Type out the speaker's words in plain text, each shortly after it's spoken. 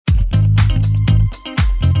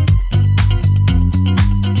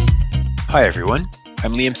Hi, everyone.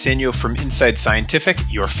 I'm Liam Sanyo from Inside Scientific,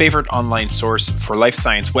 your favorite online source for life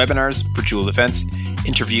science webinars, virtual events,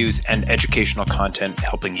 interviews, and educational content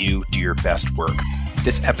helping you do your best work.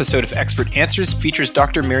 This episode of Expert Answers features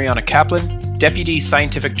Dr. Mariana Kaplan, Deputy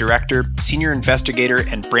Scientific Director, Senior Investigator,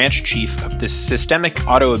 and Branch Chief of the Systemic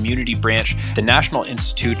Autoimmunity Branch, the National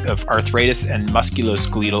Institute of Arthritis and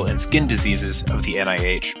Musculoskeletal and Skin Diseases of the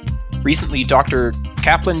NIH. Recently, Dr.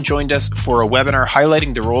 Kaplan joined us for a webinar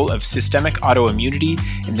highlighting the role of systemic autoimmunity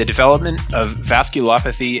in the development of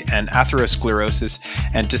vasculopathy and atherosclerosis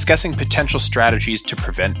and discussing potential strategies to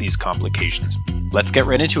prevent these complications. Let's get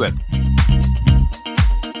right into it.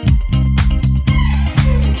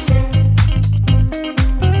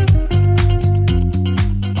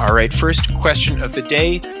 All right, first question of the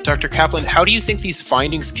day. Dr. Kaplan, how do you think these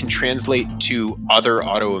findings can translate to other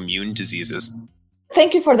autoimmune diseases?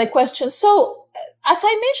 Thank you for the question. So, as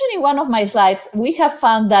I mentioned in one of my slides, we have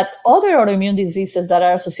found that other autoimmune diseases that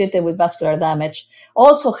are associated with vascular damage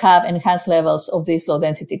also have enhanced levels of these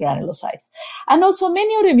low-density granulocytes. And also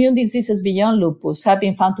many autoimmune diseases beyond lupus have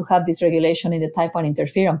been found to have dysregulation in the type 1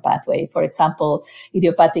 interferon pathway, for example,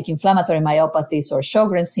 idiopathic inflammatory myopathies or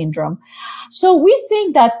Sjogren's syndrome. So we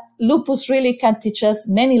think that lupus really can teach us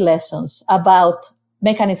many lessons about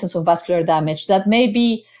mechanisms of vascular damage that may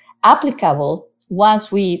be applicable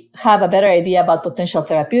once we have a better idea about potential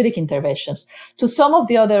therapeutic interventions to some of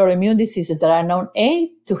the other autoimmune diseases that are known, A,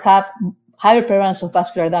 to have higher prevalence of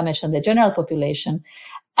vascular damage than the general population,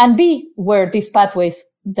 and B, where these pathways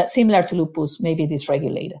that similar to lupus may be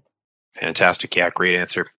dysregulated. Fantastic. Yeah, great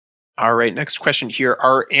answer. All right, next question here.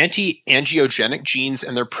 Are anti-angiogenic genes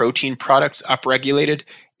and their protein products upregulated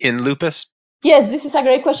in lupus? Yes, this is a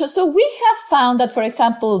great question. So we have found that, for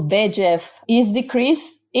example, VEGF is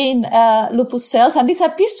decreased in lupus cells, and this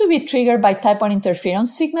appears to be triggered by type 1 interferon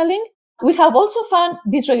signaling. We have also found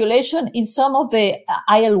dysregulation in some of the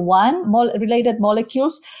IL-1 related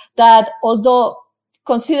molecules that, although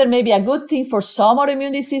considered maybe a good thing for some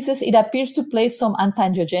autoimmune diseases, it appears to play some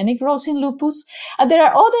anti-angiogenic roles in lupus. And there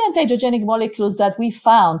are other anti-angiogenic molecules that we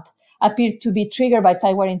found appear to be triggered by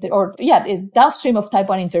type 1 downstream of type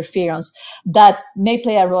 1 interferons that may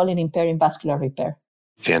play a role in impairing vascular repair.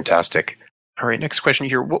 Fantastic. All right, next question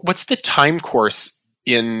here. What's the time course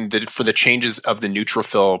for the changes of the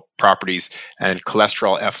neutrophil properties and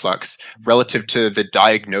cholesterol efflux relative to the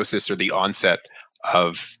diagnosis or the onset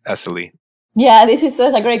of SLE? Yeah, this is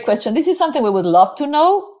a great question. This is something we would love to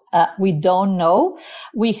know. We don't know.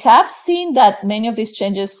 We have seen that many of these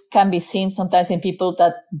changes can be seen sometimes in people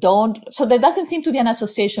that don't. So there doesn't seem to be an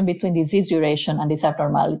association between disease duration and this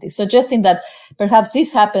abnormality, suggesting that perhaps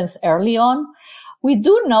this happens early on. We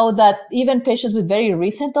do know that even patients with very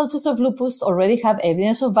recent onsets of lupus already have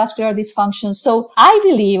evidence of vascular dysfunction. So I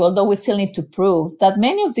believe, although we still need to prove, that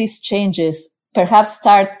many of these changes perhaps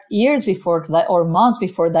start years before or months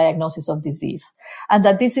before diagnosis of disease, and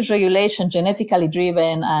that this is regulation genetically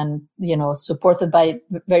driven and, supported by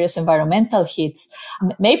various environmental hits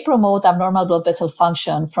may promote abnormal blood vessel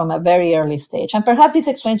function from a very early stage. And perhaps this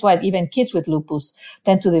explains why even kids with lupus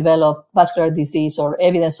tend to develop vascular disease or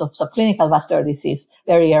evidence of subclinical vascular disease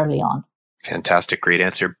very early on. Fantastic. Great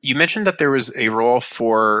answer. You mentioned that there was a role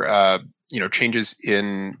for changes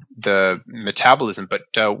in the metabolism, but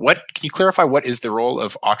can you clarify what is the role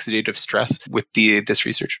of oxidative stress with this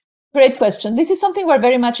research? Great question. This is something we're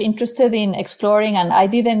very much interested in exploring, and I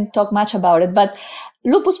didn't talk much about it, but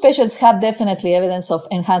lupus patients have definitely evidence of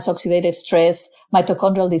enhanced oxidative stress,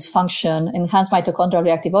 mitochondrial dysfunction, enhanced mitochondrial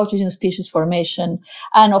reactive oxygen species formation,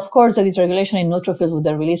 and of course the dysregulation in neutrophils with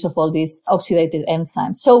the release of all these oxidative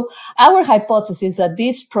enzymes. So our hypothesis is that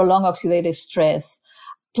this prolonged oxidative stress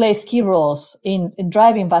plays key roles in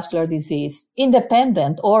driving vascular disease,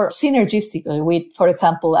 independent or synergistically with, for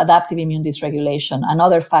example, adaptive immune dysregulation and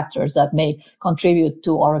other factors that may contribute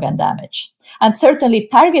to organ damage. And certainly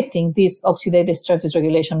targeting this oxidative stress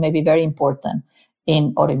dysregulation may be very important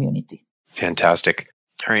in autoimmunity. Fantastic.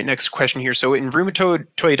 All right, next question here. So in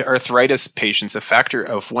rheumatoid arthritis patients, a factor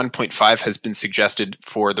of 1.5 has been suggested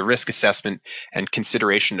for the risk assessment and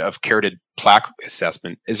consideration of carotid plaque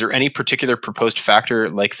assessment. Is there any particular proposed factor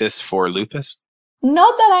like this for lupus?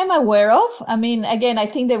 Not that I'm aware of. I mean, again, I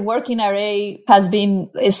think the work in RA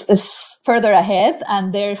is further ahead,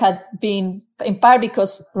 and there has been, in part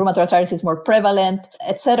because rheumatoid arthritis is more prevalent,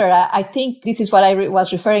 etc. I think this is what I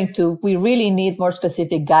was referring to. We really need more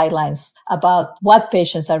specific guidelines about what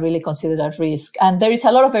patients are really considered at risk. And there is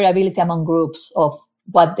a lot of variability among groups of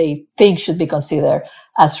what they think should be considered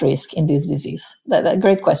as risk in this disease.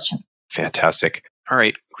 Great question. Fantastic. All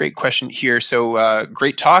right, great question here. So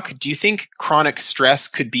great talk. Do you think chronic stress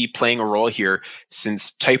could be playing a role here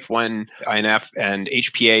since type 1 INF and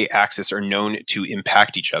HPA axis are known to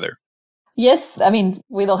impact each other? Yes, I mean,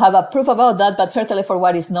 we don't have a proof about that, but certainly for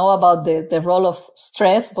what is known about the role of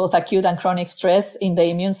stress, both acute and chronic stress in the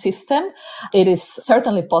immune system, it is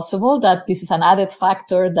certainly possible that this is an added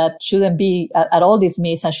factor that shouldn't be at all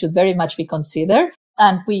dismissed and should very much be considered.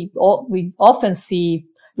 And we often see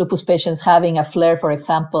lupus patients having a flare, for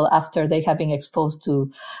example, after they have been exposed to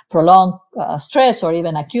prolonged stress or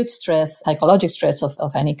even acute stress, psychological stress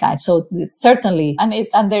of any kind. So certainly,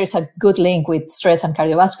 and there is a good link with stress and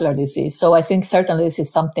cardiovascular disease. So I think certainly this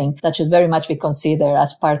is something that should very much be considered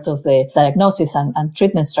as part of the diagnosis and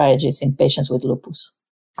treatment strategies in patients with lupus.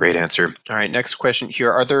 Great answer. All right, next question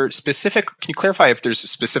here. Can you clarify if there's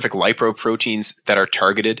specific lipoproteins that are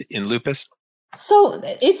targeted in lupus? So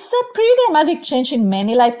it's a pretty dramatic change in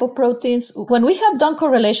many lipoproteins. When we have done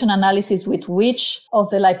correlation analysis with which of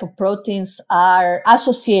the lipoproteins are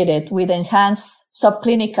associated with enhanced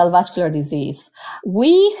subclinical vascular disease,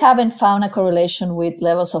 we haven't found a correlation with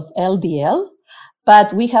levels of LDL,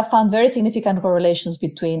 but we have found very significant correlations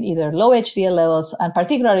between either low HDL levels and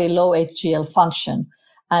particularly low HDL function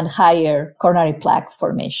and higher coronary plaque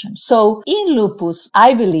formation. So in lupus,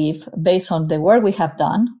 I believe, based on the work we have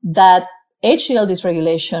done, that HDL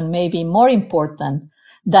dysregulation may be more important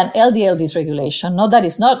than LDL dysregulation. Not that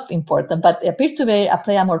it's not important, but it appears to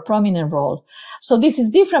play a more prominent role. So this is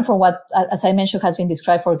different from what, as I mentioned, has been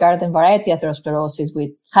described for garden variety atherosclerosis with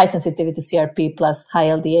high sensitivity CRP plus high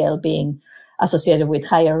LDL being associated with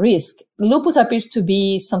higher risk. Lupus appears to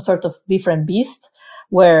be some sort of different beast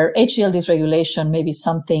where HDL dysregulation may be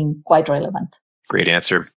something quite relevant. Great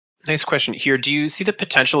answer. Nice question here. Do you see the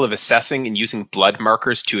potential of assessing and using blood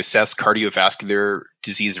markers to assess cardiovascular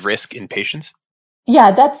disease risk in patients?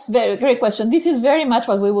 Yeah, that's a very great question. This is very much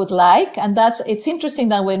what we would like. And it's interesting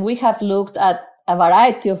that when we have looked at a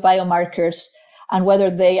variety of biomarkers and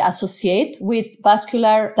whether they associate with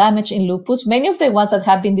vascular damage in lupus, many of the ones that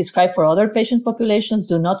have been described for other patient populations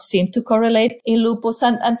do not seem to correlate in lupus,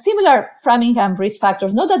 and similar Framingham risk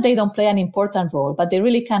factors, not that they don't play an important role, but they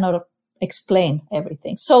really cannot explain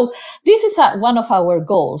everything. So this is one of our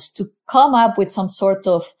goals, to come up with some sort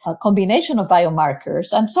of a combination of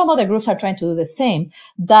biomarkers, and some other groups are trying to do the same,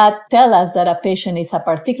 that tell us that a patient is a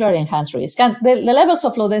particularly enhanced risk. And the levels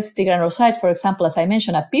of low-density granulocytes, for example, as I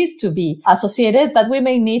mentioned, appear to be associated, but we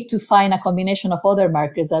may need to find a combination of other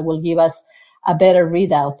markers that will give us a better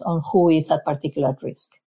readout on who is at particular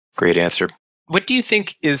risk. Great answer. What do you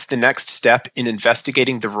think is the next step in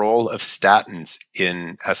investigating the role of statins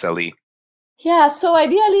in SLE? Yeah, so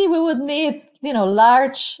ideally we would need,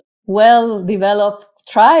 large, well-developed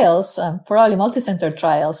trials, probably multi-center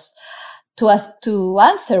trials, to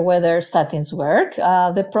answer whether statins work.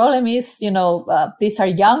 The problem is, these are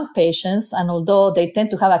young patients, and although they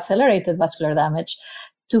tend to have accelerated vascular damage,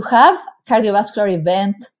 to have cardiovascular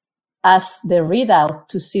event as the readout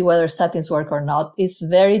to see whether statins work or not is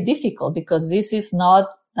very difficult, because this is not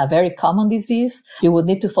a very common disease. You would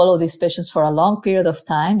need to follow these patients for a long period of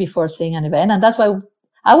time before seeing an event. And that's why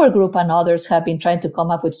our group and others have been trying to come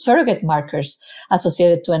up with surrogate markers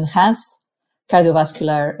associated to enhance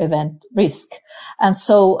cardiovascular event risk. And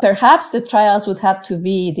so perhaps the trials would have to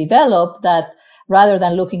be developed that rather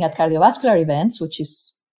than looking at cardiovascular events, which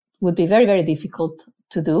would be very, very difficult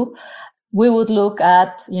to do, we would look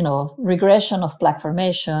at, regression of plaque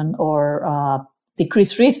formation or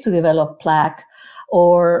decreased risk to develop plaque,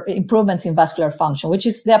 or improvements in vascular function, which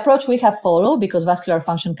is the approach we have followed, because vascular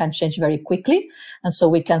function can change very quickly. And so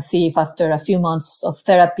we can see if after a few months of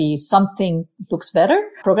therapy, something looks better.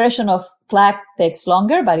 Progression of plaque takes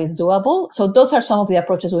longer, but is doable. So those are some of the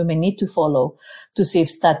approaches we may need to follow to see if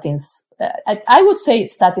statins, I would say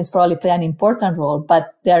statins probably play an important role,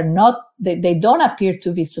 but they don't appear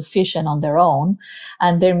to be sufficient on their own.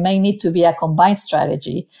 And there may need to be a combined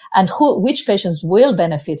strategy. And which patients will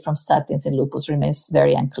benefit from statins in lupus remains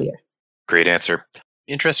very unclear. Great answer.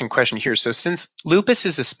 Interesting question here. So since lupus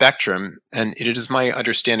is a spectrum, and it is my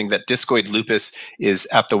understanding that discoid lupus is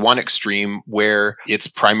at the one extreme where it's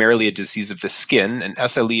primarily a disease of the skin, and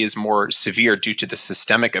SLE is more severe due to the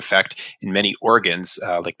systemic effect in many organs,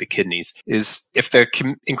 like the kidneys, is if the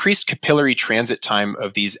increased capillary transit time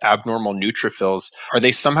of these abnormal neutrophils, are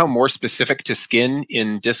they somehow more specific to skin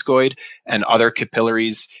in discoid and other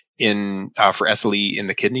capillaries for SLE in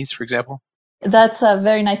the kidneys, for example? That's a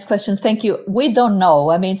very nice question. Thank you. We don't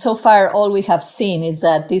know. I mean, so far, all we have seen is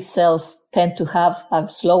that these cells tend to have a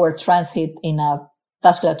slower transit in a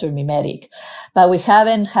vasculature mimetic. But we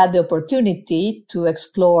haven't had the opportunity to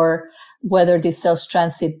explore whether these cells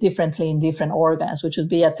transit differently in different organs, which would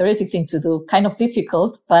be a terrific thing to do, kind of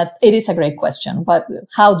difficult, but it is a great question.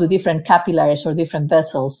 How do different capillaries or different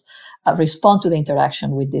vessels respond to the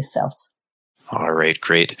interaction with these cells? All right,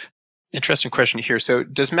 great. Interesting question here. So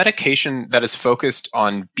does medication that is focused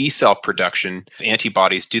on B cell production,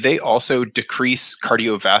 antibodies, do they also decrease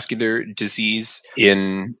cardiovascular disease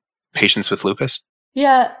in patients with lupus?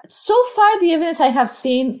 Yeah, so far the evidence I have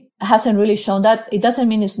seen hasn't really shown that. It doesn't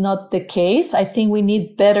mean it's not the case. I think we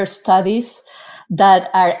need better studies that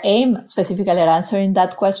are aimed specifically at answering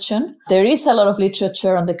that question. There is a lot of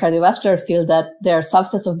literature on the cardiovascular field that there are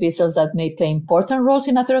subsets of B cells that may play important roles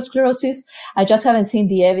in atherosclerosis. I just haven't seen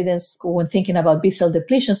the evidence when thinking about B cell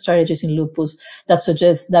depletion strategies in lupus that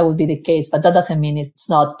suggests that would be the case, but that doesn't mean it's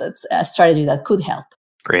not a strategy that could help.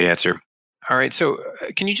 Great answer. All right. So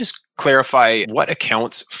can you just clarify what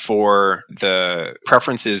accounts for the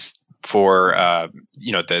preferences for,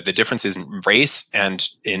 the differences in race and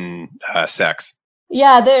in sex?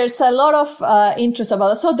 Yeah, there's a lot of interest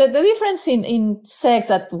about it. So the difference in sex,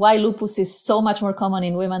 that why lupus is so much more common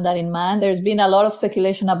in women than in men, there's been a lot of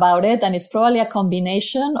speculation about it, and it's probably a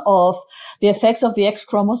combination of the effects of the X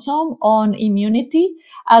chromosome on immunity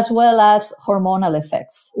as well as hormonal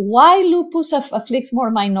effects. Why lupus afflicts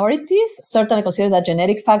more minorities? Certainly consider that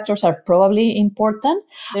genetic factors are probably important.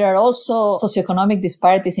 There are also socioeconomic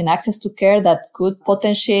disparities in access to care that could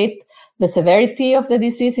potentiate the severity of the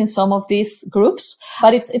disease in some of these groups,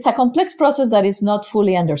 but it's a complex process that is not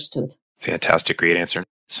fully understood. Fantastic. Great answer.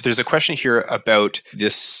 So there's a question here about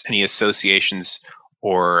any associations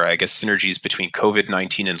or I guess synergies between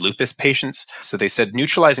COVID-19 and lupus patients. So they said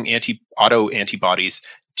neutralizing autoantibodies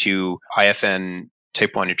to IFN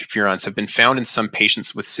type 1 interferons have been found in some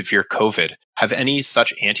patients with severe COVID. Have any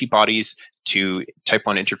such antibodies to type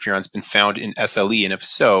 1 interferons been found in SLE? And if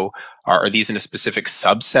so, are these in a specific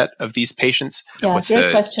subset of these patients? Yeah,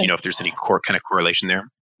 great question. If there's any kind of correlation there?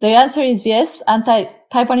 The answer is yes.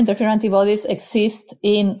 Type 1 interferon antibodies exist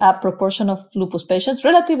in a proportion of lupus patients,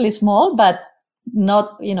 relatively small, but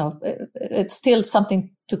not, it's still something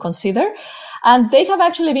to consider. And they have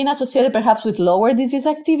actually been associated perhaps with lower disease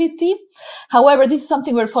activity. However, this is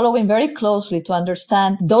something we're following very closely to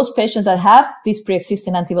understand those patients that have these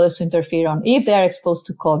pre-existing antibodies to interferon, if they are exposed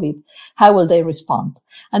to COVID, how will they respond?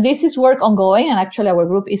 And this is work ongoing, and actually our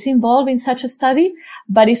group is involved in such a study,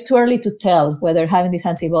 but it's too early to tell whether having these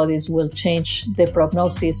antibodies will change the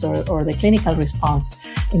prognosis or the clinical response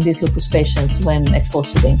in these lupus patients when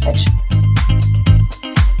exposed to the infection.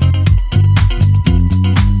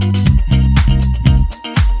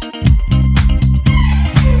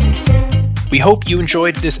 We hope you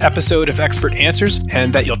enjoyed this episode of Expert Answers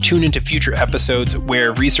and that you'll tune into future episodes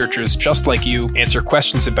where researchers just like you answer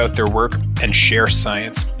questions about their work and share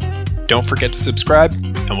science. Don't forget to subscribe,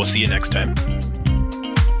 and we'll see you next time.